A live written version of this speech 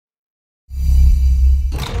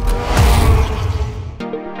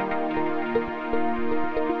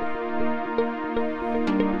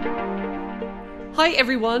Hi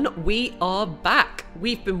everyone, we are back.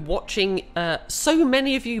 We've been watching so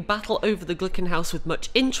many of you battle over the Glickenhaus with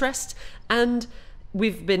much interest, and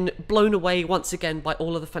we've been blown away once again by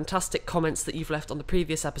all of the fantastic comments that you've left on the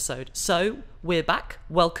previous episode. So, we're back.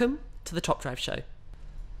 Welcome to the Top Drive Show.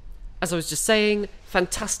 As I was just saying,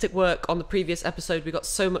 fantastic work on the previous episode. We got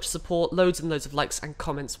so much support, loads and loads of likes and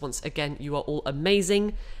comments. Once again, you are all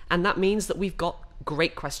amazing, and that means that we've got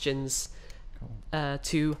great questions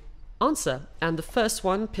to answer. And the first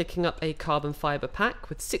one, picking up a carbon fibre pack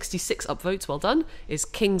with 66 upvotes, well done, is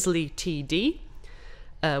Kingsley TD,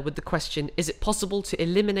 with the question, is it possible to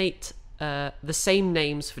eliminate the same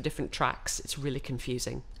names for different tracks? It's really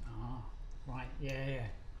confusing. Oh, right, yeah.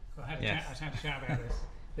 I had a chat about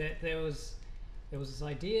this. There was this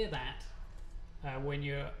idea that when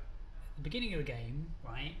you're at the beginning of the game,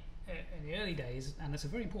 right, in the early days, and it's a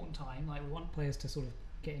very important time, like we want players to sort of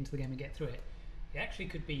get into the game and get through it, it actually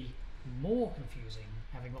could be more confusing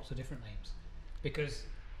having lots of different names, because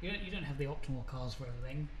you don't have the optimal cars for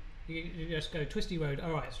everything. You just go Twisty Road.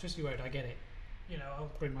 All right, it's Twisty Road. I get it. You know, I'll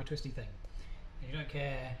bring my Twisty thing. And you don't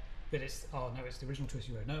care that it's it's the original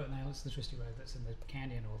Twisty Road. No, now it's the Twisty Road that's in the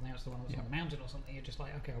canyon, or now it's the one that's on the mountain or something. You're just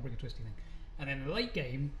like, okay, I'll bring a Twisty thing. And then in the late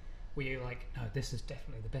game, where you're like, no, this is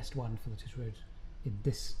definitely the best one for the Twisty Road in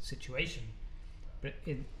this situation. But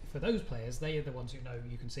for those players, they are the ones who know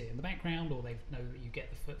you can see it in the background, or they know that you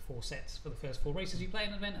get the 4 sets for the first 4 races you play in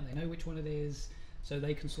an event, and they know which one it is, so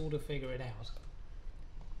they can sort of figure it out.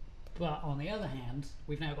 But on the other hand,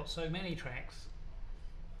 we've now got so many tracks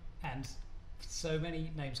and so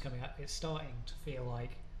many names coming up, it's starting to feel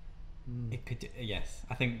like it could. Yes,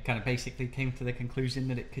 I think kind of basically came to the conclusion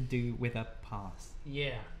that it could do with a pass.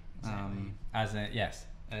 Yeah, exactly. As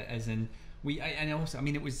in and also, I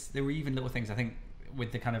mean, there were even little things, I think,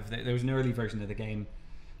 with the kind of there was an early version of the game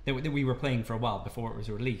that we were playing for a while before it was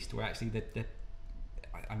released, where actually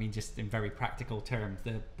I mean, just in very practical terms,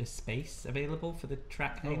 the space available for the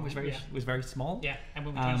track name was very small. Yeah, and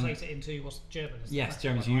when we translate it into what's German,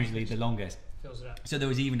 German's usually the longest. Fills it up. So there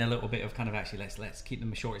was even a little bit of kind of actually let's keep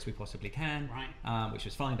them as short as we possibly can, right? Which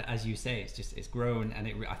was fine. But as you say, it's grown, and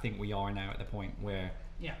I think we are now at the point where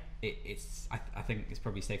I think it's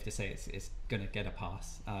probably safe to say it's going to get a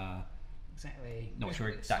pass. Exactly. Not sure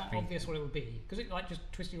exactly. It's not obvious what it would be, because it like just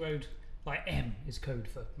Twisty Road. Like M is code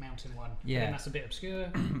for mountain one. Yeah, and that's a bit obscure.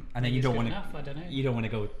 And then you don't want to. I don't know. You don't want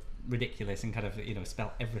to go ridiculous and kind of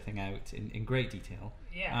spell everything out in great detail.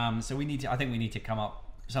 Yeah. So we need to. I think we need to come up.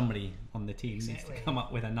 Somebody on the team needs to come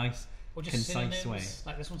up with a nice, concise way.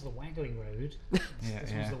 Like this one's the Waggly Road.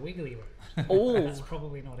 This one's the Wiggly Road. Oh, that's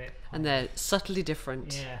probably not it. And they're subtly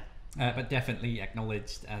different. Yeah. But definitely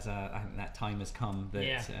acknowledged as I think that time has come that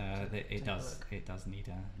it does need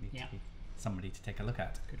to be somebody to take a look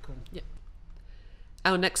at. Good call. Yeah.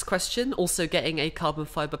 Our next question, also getting a carbon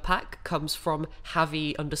fibre pack, comes from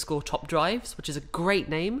Javi_Top Drives, which is a great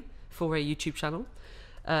name for a YouTube channel,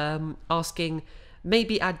 asking,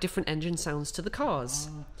 maybe add different engine sounds to the cars.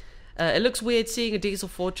 It looks weird seeing a diesel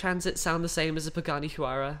Ford Transit sound the same as a Pagani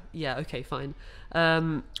Huayra. Yeah, okay, fine.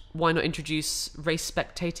 Why not introduce race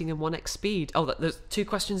spectating in 1x speed? Oh, there's 2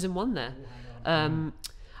 questions in one there.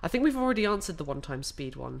 I think we've already answered the 1x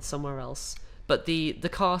speed one somewhere else, but the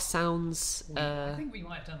car sounds. I think we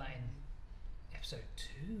might have done that in episode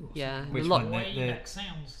 2. Yeah, which one? The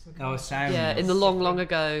Sounds. sounds. Yeah, in the long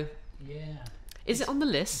ago. Yeah. Is it on the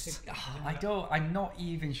list? I'm not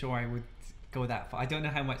even sure I would go that far. I don't know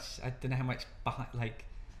how much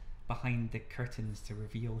behind the curtains to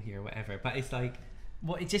reveal here, whatever. But it's like,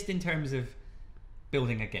 it's just in terms of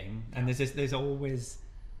building a game, and there's always.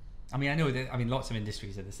 I mean, I know that. I mean, lots of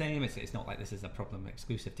industries are the same. It's not like this is a problem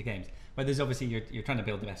exclusive to games. But there's obviously you're trying to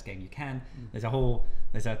build the best game you can. There's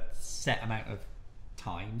a set amount of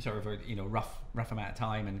time, sort of rough amount of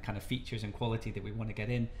time and kind of features and quality that we want to get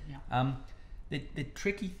in. Yeah. The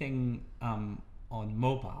tricky thing on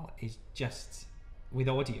mobile is just with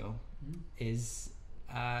audio is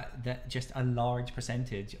that just a large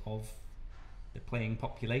percentage of the playing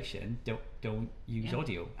population don't use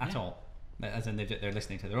audio at all. As in they're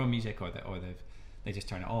listening to their own music, or they just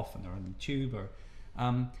turn it off and they're on YouTube, or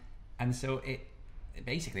and so it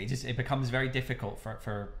basically it becomes very difficult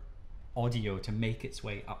for audio to make its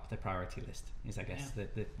way up the priority list. Is I guess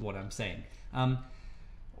what I'm saying.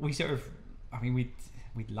 We sort of, I mean,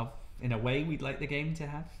 we'd love, in a way, we'd like the game to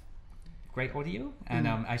have great audio, and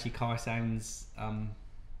actually car sounds.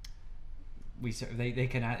 We sort of they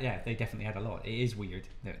can add, they definitely add a lot. It is weird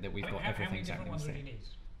that we've got everything exactly the same.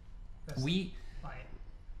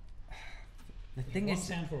 The thing is,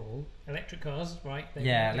 sound for all electric cars, right?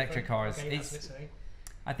 Electric cars. Okay,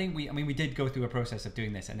 I think we did go through a process of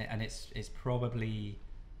doing this, and it's probably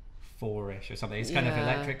 4-ish or something. It's kind of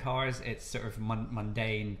electric cars. It's sort of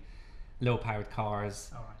mundane, low-powered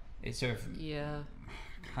cars. All right. It's sort of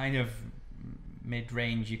kind of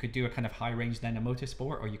mid-range. You could do a kind of high-range then a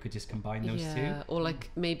motorsport, or you could just combine those two. Or like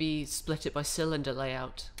maybe split it by cylinder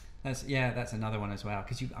layout. That's another one as well,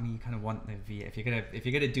 because you kind of want the V. If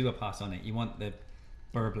you're gonna do a pass on it, you want the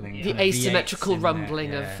burbling, the asymmetrical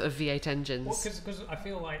rumbling of V8 engines. Because I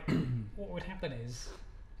feel like what would happen is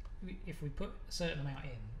if we put a certain amount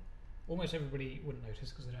in, almost everybody wouldn't notice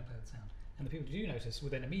because they don't play the sound, and the people who do notice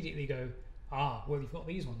would then immediately go, well, you've got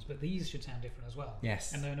these ones, but these should sound different as well.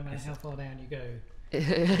 Yes. And no matter how far down you go,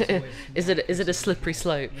 is it a slippery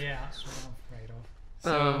slope? Yeah, that's what I'm afraid of.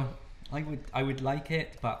 So I would like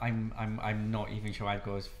it, but I'm not even sure I'd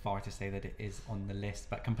go as far to say that it is on the list.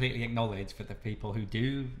 But completely acknowledge for the people who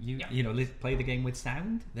do play the game with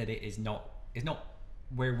sound, that it is not. It's not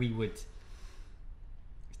where we would.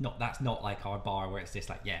 That's not like our bar where it's just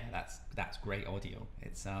like, that's great audio.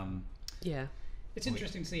 It's It's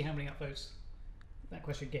interesting to see how many upvotes that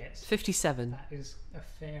question gets. 57. That is a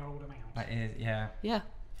fair old amount. That is, yeah. Yeah.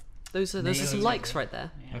 Those are some likes right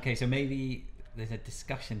there. Yeah. Okay, so maybe there's a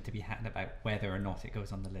discussion to be had about whether or not it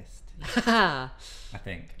goes on the list. I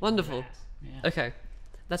think. Wonderful. Yeah. Okay,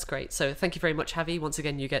 that's great. So thank you very much, Javi. Once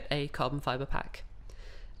again, you get a carbon fiber pack.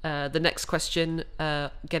 The next question,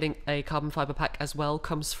 getting a carbon fiber pack as well,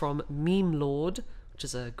 comes from Meme Lord, which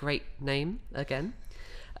is a great name again.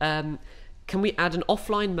 Can we add an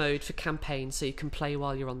offline mode for campaign so you can play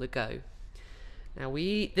while you're on the go? Now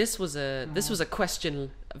this was a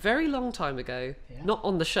question a very long time ago, not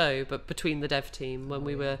on the show, but between the dev team when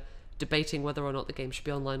we were debating whether or not the game should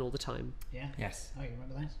be online all the time. Yeah. Yes. Oh, you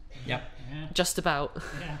remember that? Yep. Yeah. Just about.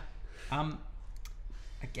 Yeah.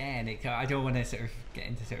 Again, I don't want to sort of get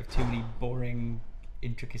into sort of too many boring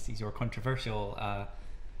intricacies or controversial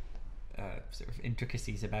sort of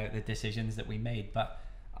intricacies about the decisions that we made, but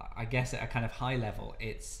I guess at a kind of high level,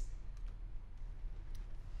 it's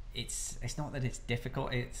not that it's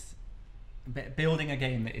difficult. It's building a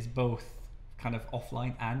game that is both kind of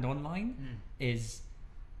offline and online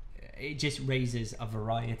it just raises a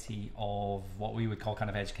variety of what we would call kind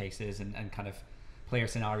of edge cases and kind of player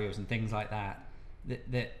scenarios and things like that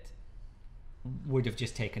would have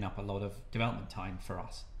just taken up a lot of development time for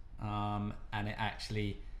us. And it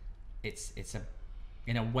actually, it's a,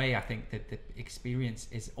 in a way, I think that the experience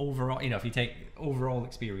is overall, if you take overall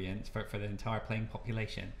experience for the entire playing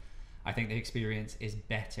population, I think the experience is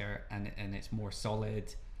better and it's more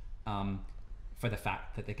solid for the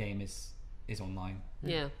fact that the game is online.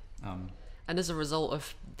 Yeah. And as a result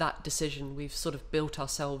of that decision, we've sort of built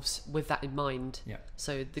ourselves with that in mind. Yeah.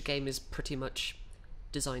 So the game is pretty much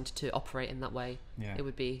designed to operate in that way. Yeah. It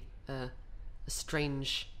would be a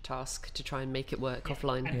strange task to try and make it work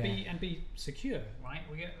offline and be secure, right?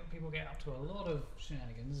 People get up to a lot of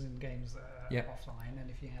shenanigans in games that are offline, and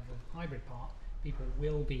if you have a hybrid part, people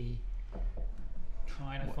will be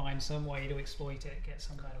trying to find some way to exploit it, get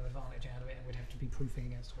some kind of advantage out of it, and we'd have to be proofing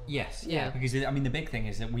against all yes, that. Yeah, because I mean the big thing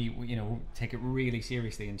is that we take it really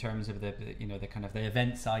seriously in terms of the kind of the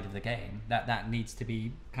event side of the game. That needs to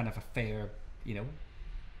be kind of a fair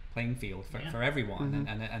playing field for everyone,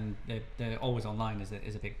 and the always online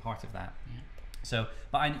is a big part of that. Yeah. So,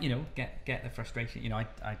 but I get the frustration.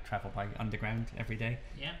 I travel by underground every day.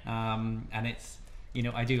 Yeah. And it's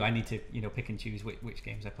I need to pick and choose which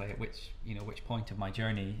games I play at which point of my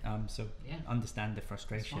journey. So understand the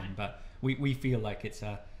frustration, but we feel like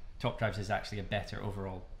Top Drives is actually a better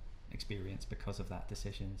overall experience because of that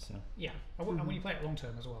decision. So and when you play it long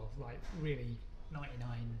term as well, like really 99%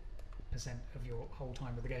 of your whole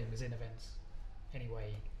time with the game is in events.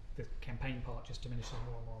 Anyway, the campaign part just diminishes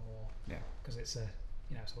more and more and more. Yeah, because it's a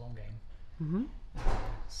it's a long game.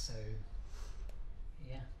 So.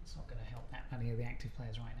 Yeah, it's not going to help that many of the active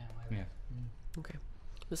players right now either. Yeah. Okay.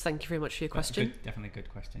 Well, thank you very much for your question. Definitely a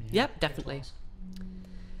good question. Yep, definitely.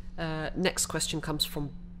 Next question comes from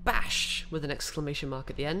Bash with an exclamation mark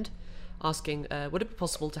at the end, asking, would it be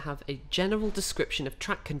possible to have a general description of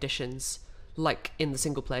track conditions like in the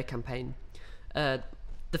single player campaign? The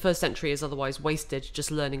first entry is otherwise wasted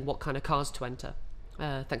just learning what kind of cars to enter.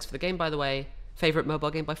 Thanks for the game, by the way. Favourite mobile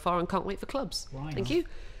game by far, and can't wait for clubs. Right. Thank you.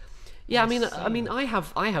 Yeah, I mean, I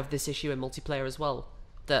have this issue in multiplayer as well,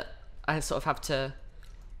 that I sort of have to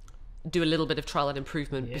do a little bit of trial and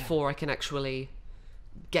improvement before I can actually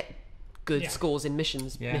get good scores in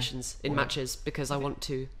missions in matches, because I want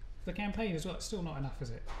to. The campaign as well, it's still not enough, is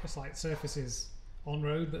it? It's like surfaces on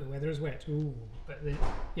road, but the weather is wet. Ooh, but then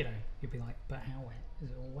you'd be like, but how wet? Is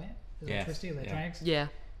it all wet? Is it twisty? Are there drags? Yeah.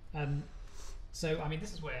 So I mean,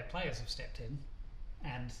 this is where players have stepped in,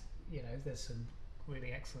 and you know, there's some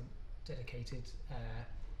really excellent, dedicated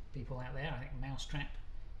people out there. I think Mousetrap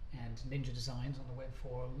and Ninja Designs on the web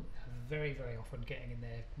forum are very, very often getting in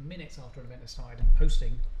there minutes after an event has started and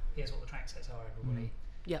posting, here's what the track sets are, everybody.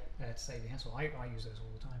 Yep. To save the hassle. I use those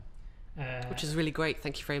all the time. Which is really great.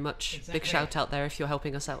 Thank you very much. Exactly. Big shout out there if you're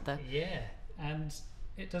helping us out there. Yeah, and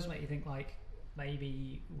it does make you think, like,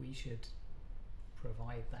 maybe we should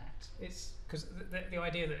provide that. It's because the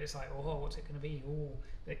idea that it's like, oh, what's it going to be? Oh,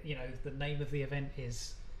 that, you know, the name of the event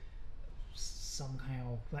is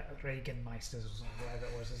somehow like Regenmeisters or something, whatever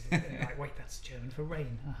it was. Like, wait, that's German for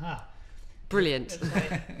rain. Aha. Brilliant.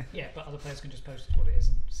 Like, yeah, but other players can just post what it is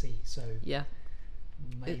and see. So yeah.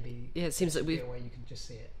 Maybe it seems that a way you can just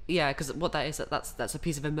see it. Yeah, because what that is, that's a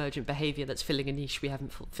piece of emergent behaviour that's filling a niche we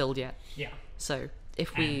haven't filled yet. Yeah. So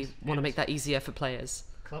if we want to make that easier for players,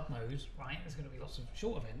 club mode, right? There's going to be lots of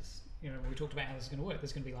short events. You know, we talked about how this is going to work.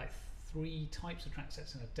 There's going to be like 3 types of track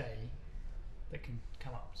sets in a day that can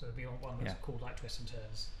come up. So there'll be one that's called like Twists and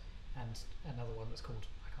Turns, and another one that's called,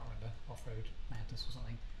 I can't remember, Off-Road Madness or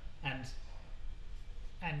something.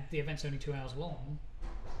 And the event's only 2 hours long,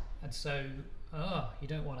 and so you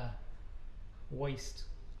don't want to waste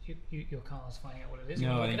your cars finding out what it is.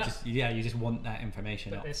 No, you just want that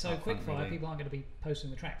information. But they're so quick fire, people aren't going to be posting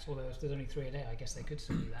the tracks. Although if there's only 3 a day, I guess they could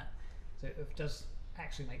still do that. So it does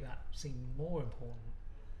actually make that seem more important.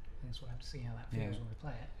 I guess we'll have to see how that feels when we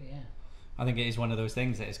play it. But yeah. I think it is one of those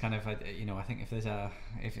things that is kind of, you know, I think if there's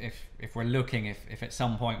if we're looking, if at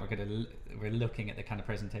some point we're looking at the kind of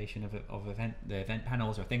presentation of the event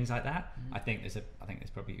panels or things like that, I think there's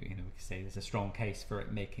probably, you know, we could say there's a strong case for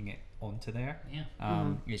it making it onto there. Yeah.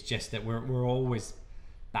 It's just that we're always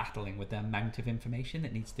battling with the amount of information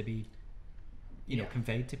that needs to be, you know,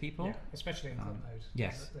 conveyed to people. Yeah, especially in club mode.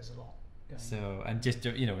 Yes. There's a lot going on. So, and just,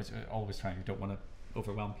 you know, it's always trying, you don't want to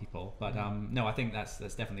overwhelm people, but no, I think that's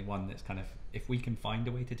definitely one that's kind of, if we can find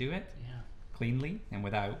a way to do it cleanly and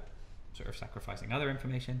without sort of sacrificing other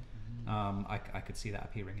information, I could see that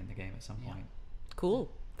appearing in the game at some point. Cool.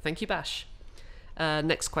 Thank you, Bash.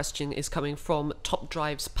 Next question is coming from Top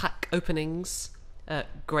Drive's Pack Openings.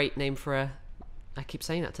 Great name for I keep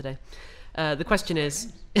saying that today. The question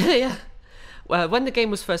is, when the game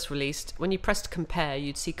was first released, when you pressed compare,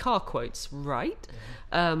 you'd see car quotes, right?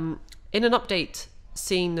 In an update,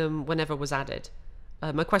 seeing them whenever was added.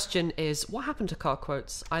 My question is, what happened to car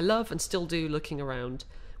quotes? I love and still do looking around.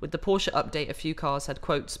 With the Porsche update, a few cars had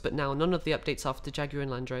quotes, but now none of the updates after Jaguar and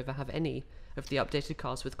Land Rover have any of the updated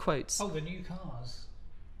cars with quotes. Oh, the new cars.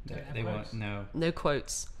 They won't. No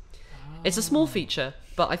quotes. It's a small feature,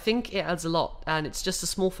 but I think it adds a lot, and it's just a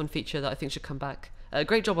small fun feature that I think should come back.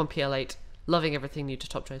 Great job on PL8. Loving everything new to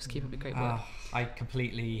Top Drives. Keep up the great work. I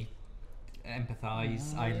completely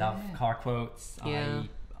empathise. I love car quotes. I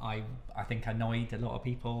think annoyed a lot of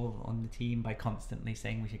people on the team by constantly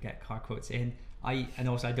saying we should get car quotes in. And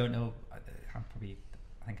also I don't know, I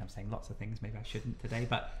think I'm saying lots of things maybe I shouldn't today,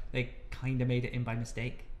 but they kind of made it in by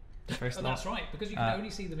mistake, the first lot. That's right, because you can only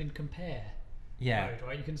see them in compare mode,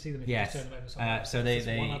 right? You can see them if you just turn them over somewhere. So there's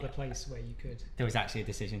one other place where you could. There was actually a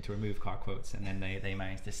decision to remove car quotes, and then they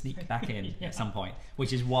managed to sneak back in at some point,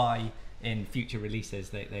 which is why in future releases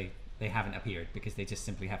they haven't appeared, because they just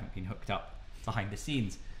simply haven't been hooked up behind the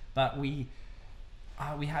scenes. But we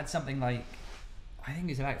had something like, I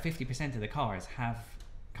think it's about 50% of the cars have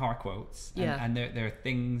car quotes, and they're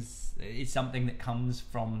things. It's something that comes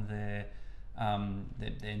from the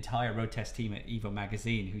entire road test team at Evo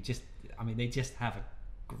magazine, who they just have a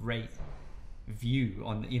great view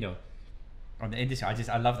on the industry. I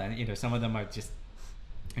love that. Some of them are just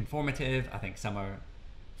informative. I think some are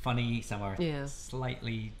funny, some are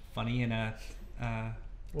slightly funny in a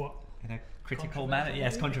in a critical manner.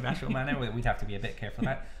 Yes, controversial manner. We'd have to be a bit careful of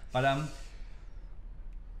that. But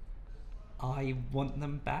I want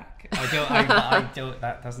them back. I don't.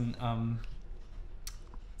 That doesn't. I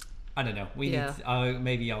don't know. We need.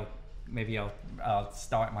 Maybe I'll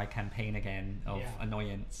start my campaign again of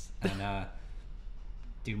annoyance and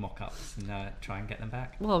do mock-ups and try and get them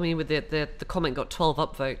back. Well, I mean, with the comment got 12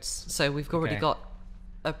 upvotes, so we've already got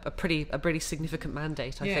a pretty significant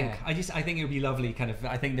mandate. I think. I think it would be lovely. Kind of.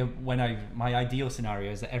 I think that my ideal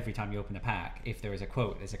scenario is that every time you open a pack, if there is a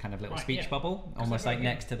quote, there's a kind of little speech bubble, almost like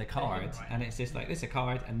next to the card, and it's just like, this is a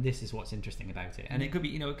card, and this is what's interesting about it. And it could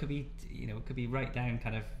be, it could be right down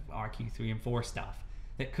kind of RQ3 and 4 stuff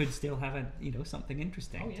that could still have something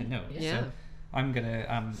interesting to know. So I'm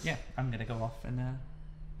gonna go off and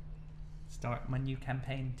start my new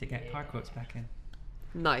campaign to get card quotes back in.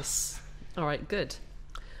 Nice. All right, good.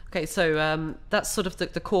 Okay, so that's sort of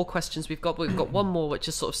the core questions we've got. But we've got one more, which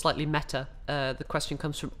is sort of slightly meta. The question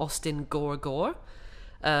comes from Austin Goragor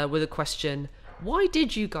with a question: why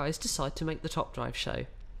did you guys decide to make the Top Drive show?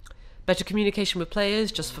 Better communication with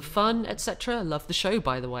players, just for fun, etc. Love the show,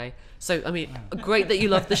 by the way. So, I mean, great that you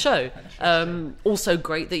love the show. Also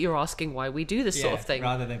great that you're asking why we do this sort of thing.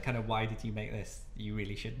 Rather than kind of why did you make this, you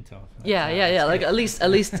really shouldn't have. Yeah. Like at least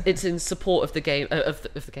it's in support of the game of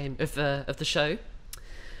the show.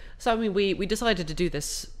 So I mean, we decided to do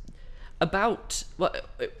this about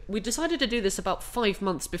 5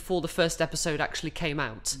 months before the first episode actually came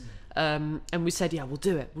out, and we said, yeah, we'll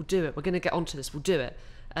do it. We're going to get onto this. We'll do it.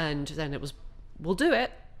 And then it was, we'll do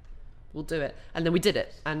it, and then we did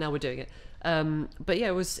it, and now we're doing it. But yeah,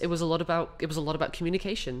 it was a lot about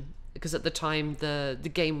communication, because at the time the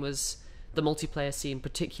game was, the multiplayer scene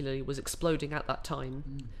particularly was exploding at that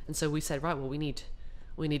time, and so we said, right, well, we need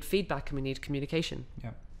feedback and we need communication.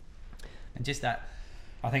 Yeah. And just that,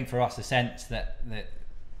 I think for us, the sense that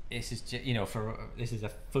this is just, this is a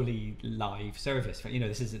fully live service.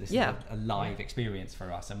 This is a live experience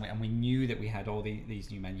for us, and we knew that we had all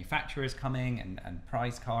these new manufacturers coming and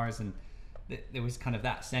prize cars, and there was kind of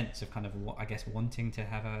that sense of kind of what I guess wanting to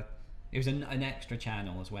have it was an extra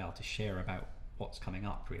channel as well to share about what's coming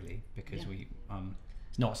up, really, because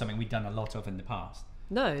it's not something we'd done a lot of in the past.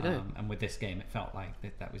 No. And with this game, it felt like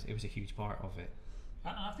it was a huge part of it.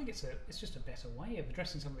 And I think it's just a better way of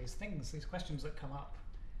addressing some of these things, these questions that come up.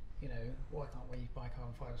 Why can't we buy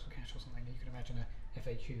carbon fibers for cash or something? You can imagine a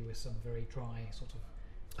FAQ with some very dry sort of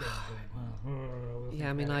thing going,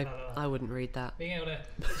 I mean, I wouldn't read that. Being able to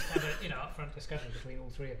just have a upfront discussion between all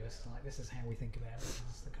three of us, like, this is how we think about it, this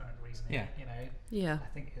is the current reasoning. Yeah. I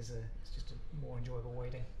think it's just a more enjoyable way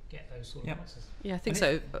to get those sort of answers. Yeah, I think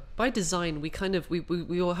so. By design, we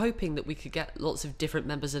were hoping that we could get lots of different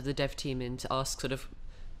members of the dev team in to ask sort of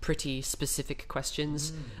pretty specific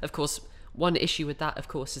questions. Of course, one issue with that, of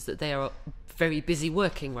course, is that they are very busy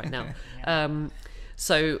working right now.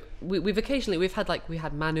 So we've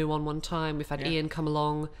had Manu on one time, we've had Ian come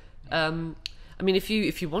along. I mean, if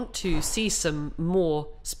you want to see some more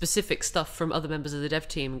specific stuff from other members of the dev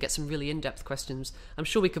team and get some really in-depth questions, I'm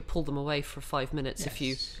sure we could pull them away for 5 minutes. If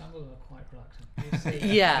you, some of them are quite reluctant. We'll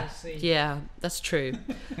see. Yeah, that's true.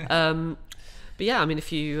 But yeah, I mean,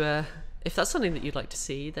 if that's something that you'd like to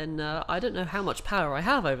see, then I don't know how much power I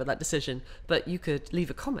have over that decision, but you could leave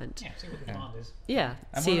a comment. Yeah, see what the demand is. Yeah,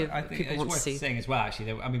 and see I if think people it's want worth to see. saying as well,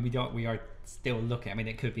 actually, that, I mean, we are still looking. I mean,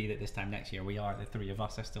 it could be that this time next year the three of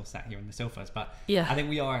us are still sat here on the sofas, but I think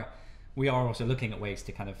we are also looking at ways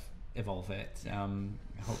to kind of evolve it.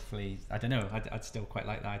 Hopefully, I don't know, I'd still quite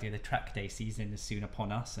like the idea the track day season is soon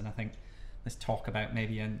upon us, and I think let's talk about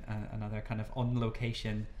maybe another kind of on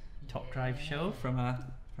location Top Drive show from a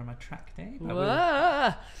track day. We'll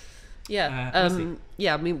see.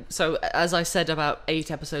 I mean, so as I said about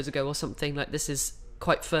 8 episodes ago or something, like, this is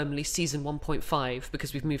quite firmly season 1.5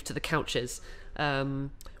 because we've moved to the couches.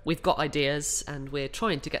 We've got ideas and we're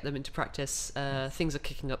trying to get them into practice. Things are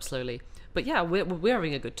kicking up slowly, but yeah, we're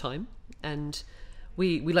having a good time, and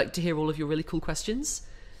we like to hear all of your really cool questions,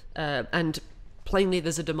 and plainly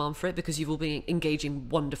there's a demand for it because you've all been engaging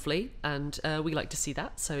wonderfully, and we like to see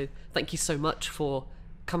that. So thank you so much for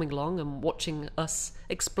coming along and watching us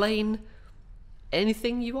explain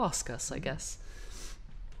anything you ask us, I guess.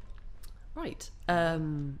 Right.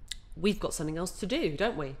 We've got something else to do,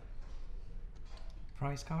 don't we?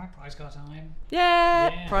 Prize car time.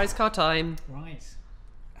 Yeah, prize car time. Right.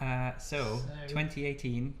 So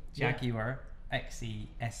 2018 Jaguar XE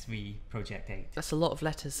SV Project 8. That's a lot of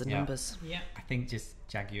letters and numbers. Yeah. I think just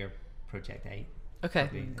Jaguar Project 8. Okay.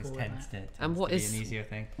 Tends to and what be is an easier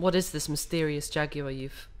thing. What is this mysterious Jaguar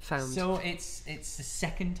you've found? So it's the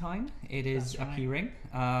second time it is appearing.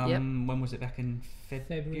 When was it? Back in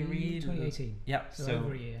February 2018. Yep. So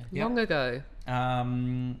over a year. Long ago.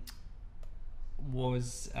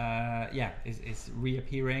 Is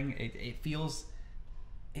reappearing. It feels.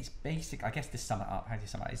 It's basic. I guess to sum it up, how do you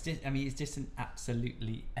sum it up? It's just an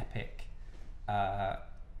absolutely epic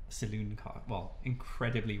saloon car. Well,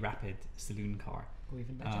 incredibly rapid saloon car. Or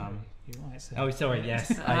even legendary. You're right. So. Oh, sorry. Yes.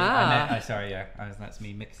 That's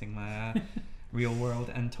me mixing my real world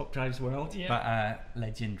and Top Drive's world. Yeah. But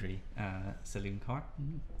legendary saloon car.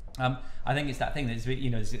 Mm-hmm. I think it's that thing that's,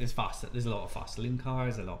 there's fast. There's a lot of fast saloon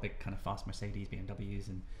cars, a lot of big kind of fast Mercedes, BMWs,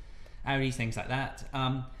 and Audis, things like that.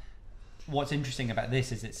 What's interesting about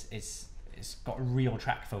this is it's got a real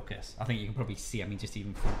track focus. I think you can probably see. I mean, just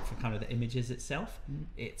even from kind of the images itself,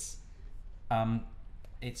 it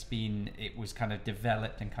was kind of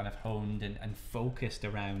developed and kind of honed and focused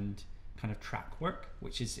around kind of track work,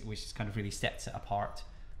 which is kind of really sets it apart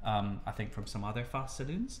I think, from some other fast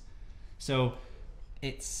saloons. So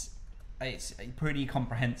it's pretty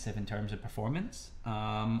comprehensive in terms of performance.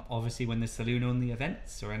 Obviously, when there's saloon-only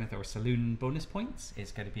events or anything, or saloon bonus points,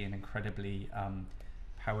 it's going to be an incredibly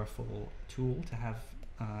powerful tool to have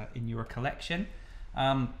in your collection.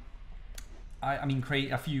 I mean,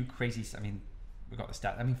 a few crazy. I mean, we've got the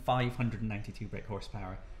stat. I mean, 592 brake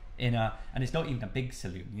horsepower in and it's not even a big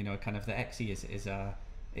saloon. You know, kind of the XE is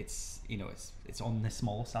it's on the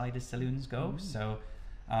small side as saloons go. So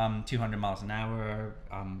 200 miles an hour.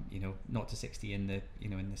 0 to 60 in the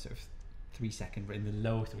sort of 3 second, in the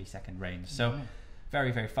low 3 second range. So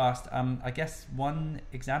very, very fast. I guess one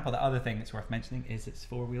example, the other thing that's worth mentioning is it's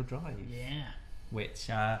 4-wheel drive. Yeah. Which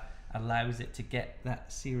allows it to get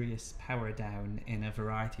that serious power down in a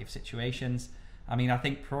variety of situations. I mean, I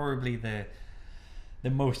think probably the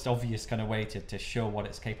most obvious kind of way to show what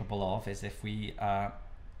it's capable of is if we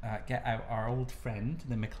get out our old friend,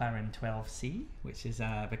 the McLaren 12C, which has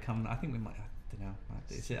become, I think we might, I don't know,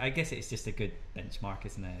 I guess it's just a good benchmark,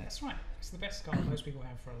 isn't it? That's right. It's the best car most people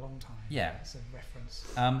have for a long time. Yeah. It's a reference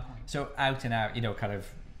point. So out and out, kind of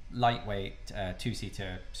lightweight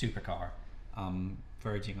 2-seater supercar,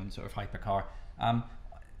 verging on sort of hypercar.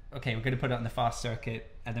 Okay, we're going to put it on the fast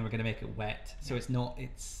circuit, and then we're going to make it wet. So it's not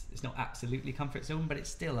absolutely comfort zone, but it's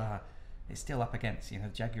still up against,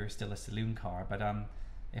 Jaguar is still a saloon car. But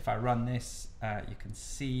if I run this, you can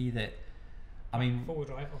see that. I mean, 4-wheel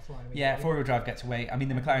drive offline. Yeah, 4-wheel drive gets away. I mean,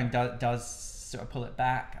 the McLaren does sort of pull it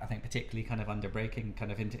back. I think particularly kind of under braking,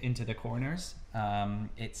 kind of into the corners.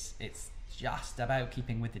 It's just about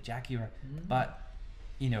keeping with the Jaguar, but.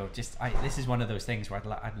 This is one of those things where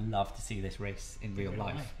I'd love to see this race in real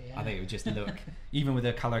life. Yeah. I think it would just look, even with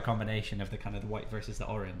the color combination of the kind of the white versus the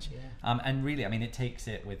orange. Yeah. And really, I mean, it takes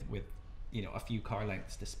it with a few car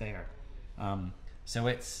lengths to spare. So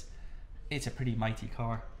it's a pretty mighty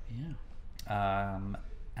car. Yeah.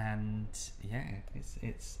 And yeah,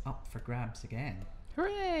 it's up for grabs again.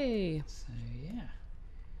 Hooray! So yeah,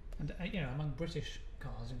 and among British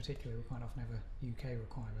cars in particular, we quite often have a UK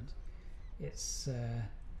requirement. It's,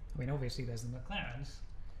 I mean, obviously there's the McLarens,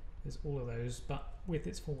 there's all of those, but with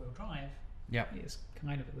its 4-wheel drive, it's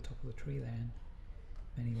kind of at the top of the tree there in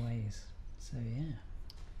many ways. So yeah,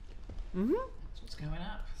 that's what's going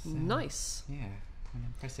up. So, nice. Yeah, an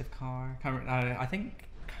impressive car. I think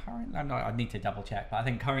I need to double check, but I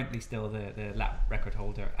think currently still the lap record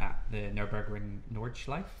holder at the Nürburgring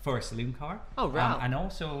Nordschleife for a saloon car. Oh wow! And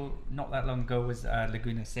also not that long ago was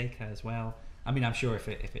Laguna Seca as well. I mean, I'm sure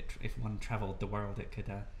if one travelled the world, it could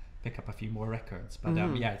pick up a few more records. But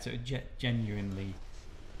yeah, it's genuinely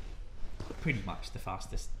pretty much the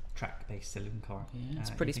fastest track-based saloon car. Yeah,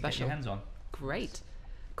 it's pretty special. Get your hands on. Great,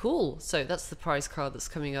 cool. So that's the prize car that's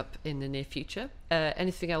coming up in the near future.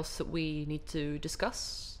 Anything else that we need to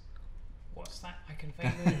discuss? What's that? I can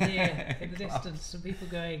vaguely hear in the distance some people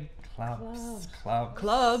going clubs.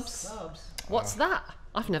 What's that?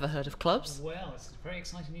 I've never heard of clubs. Well, it's a very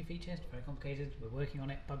exciting new feature. It's very complicated. We're working on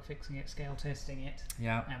it, bug fixing it, scale testing it.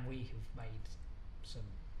 Yeah. And we have made some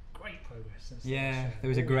great progress since there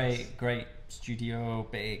was a great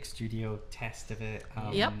big studio test of it.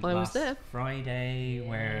 Yep, I was there Friday,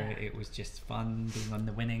 where it was just fun being on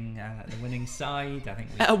the winning side. I think.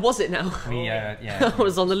 Was it now? I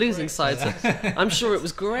was on the losing side, so I'm sure it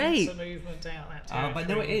was great. Some movement out that but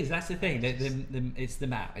no, it is. That's the thing. It's the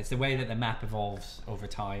map. It's the way that the map evolves over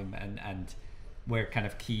time, and where kind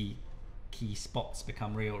of key spots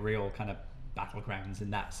become real kind of battlegrounds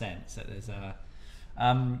in that sense. That there's a.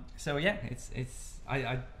 So yeah,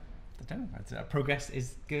 I don't know. Progress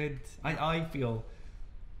is good. I feel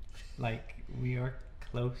like we are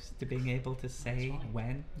close to being able to say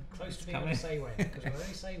when. Close to being able to say when, because we'll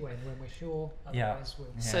only say when we're sure. Otherwise, we'll.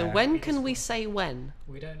 So when can we say when?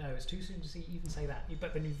 We don't know. It's too soon to even say that.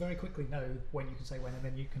 But then you very quickly know when you can say when, and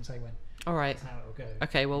then you can say when. All right. That's how it'll go.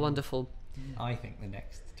 Okay. Well, wonderful. I think the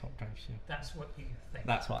next Top Drive show. That's what you think.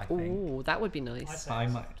 That's what I think. Ooh, that would be nice. I'd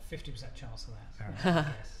say 50% chance of that. Right.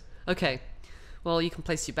 Okay. Well, you can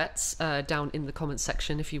place your bets down in the comments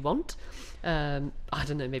section if you want. I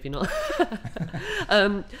don't know, maybe not.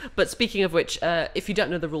 But speaking of which, if you don't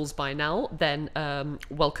know the rules by now, then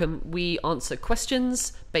welcome. We answer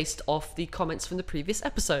questions based off the comments from the previous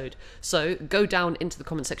episode. So go down into the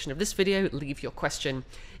comment section of this video, leave your question.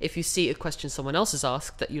 If you see a question someone else has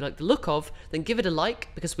asked that you like the look of, then give it a like,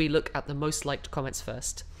 because we look at the most liked comments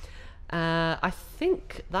first. I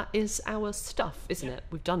think that is our stuff, isn't it?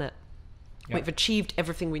 We've done it. Yep. We've achieved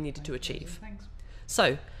everything we needed to achieve. Thanks.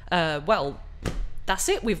 So, well, that's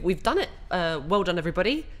it. We've done it. Well done,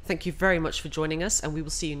 everybody. Thank you very much for joining us, and we will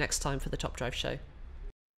see you next time for the Top Drive Show.